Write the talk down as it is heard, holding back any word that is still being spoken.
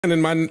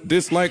and my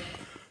dislike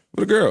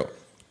for the girl.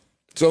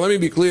 So let me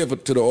be clear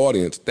to the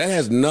audience, that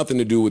has nothing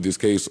to do with this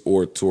case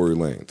or Tory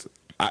Lanez.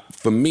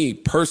 For me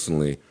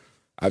personally,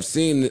 I've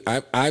seen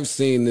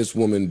this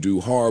woman do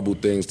horrible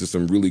things to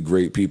some really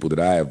great people that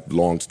I have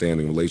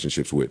long-standing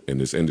relationships with in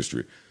this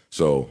industry.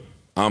 So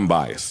I'm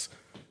biased.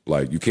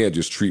 Like, you can't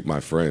just treat my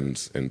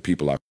friends and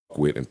people I work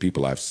with and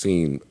people I've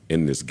seen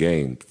in this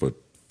game for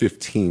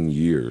 15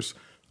 years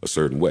a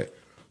certain way.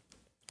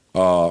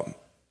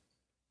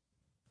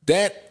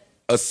 That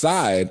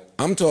aside,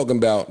 I'm talking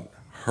about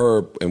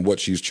her and what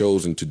she's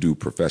chosen to do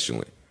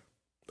professionally.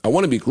 I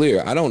want to be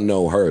clear, I don't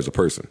know her as a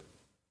person.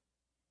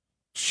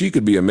 She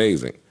could be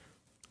amazing,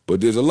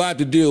 but there's a lot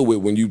to deal with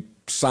when you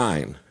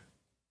sign,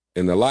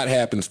 and a lot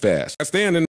happens fast. I stand in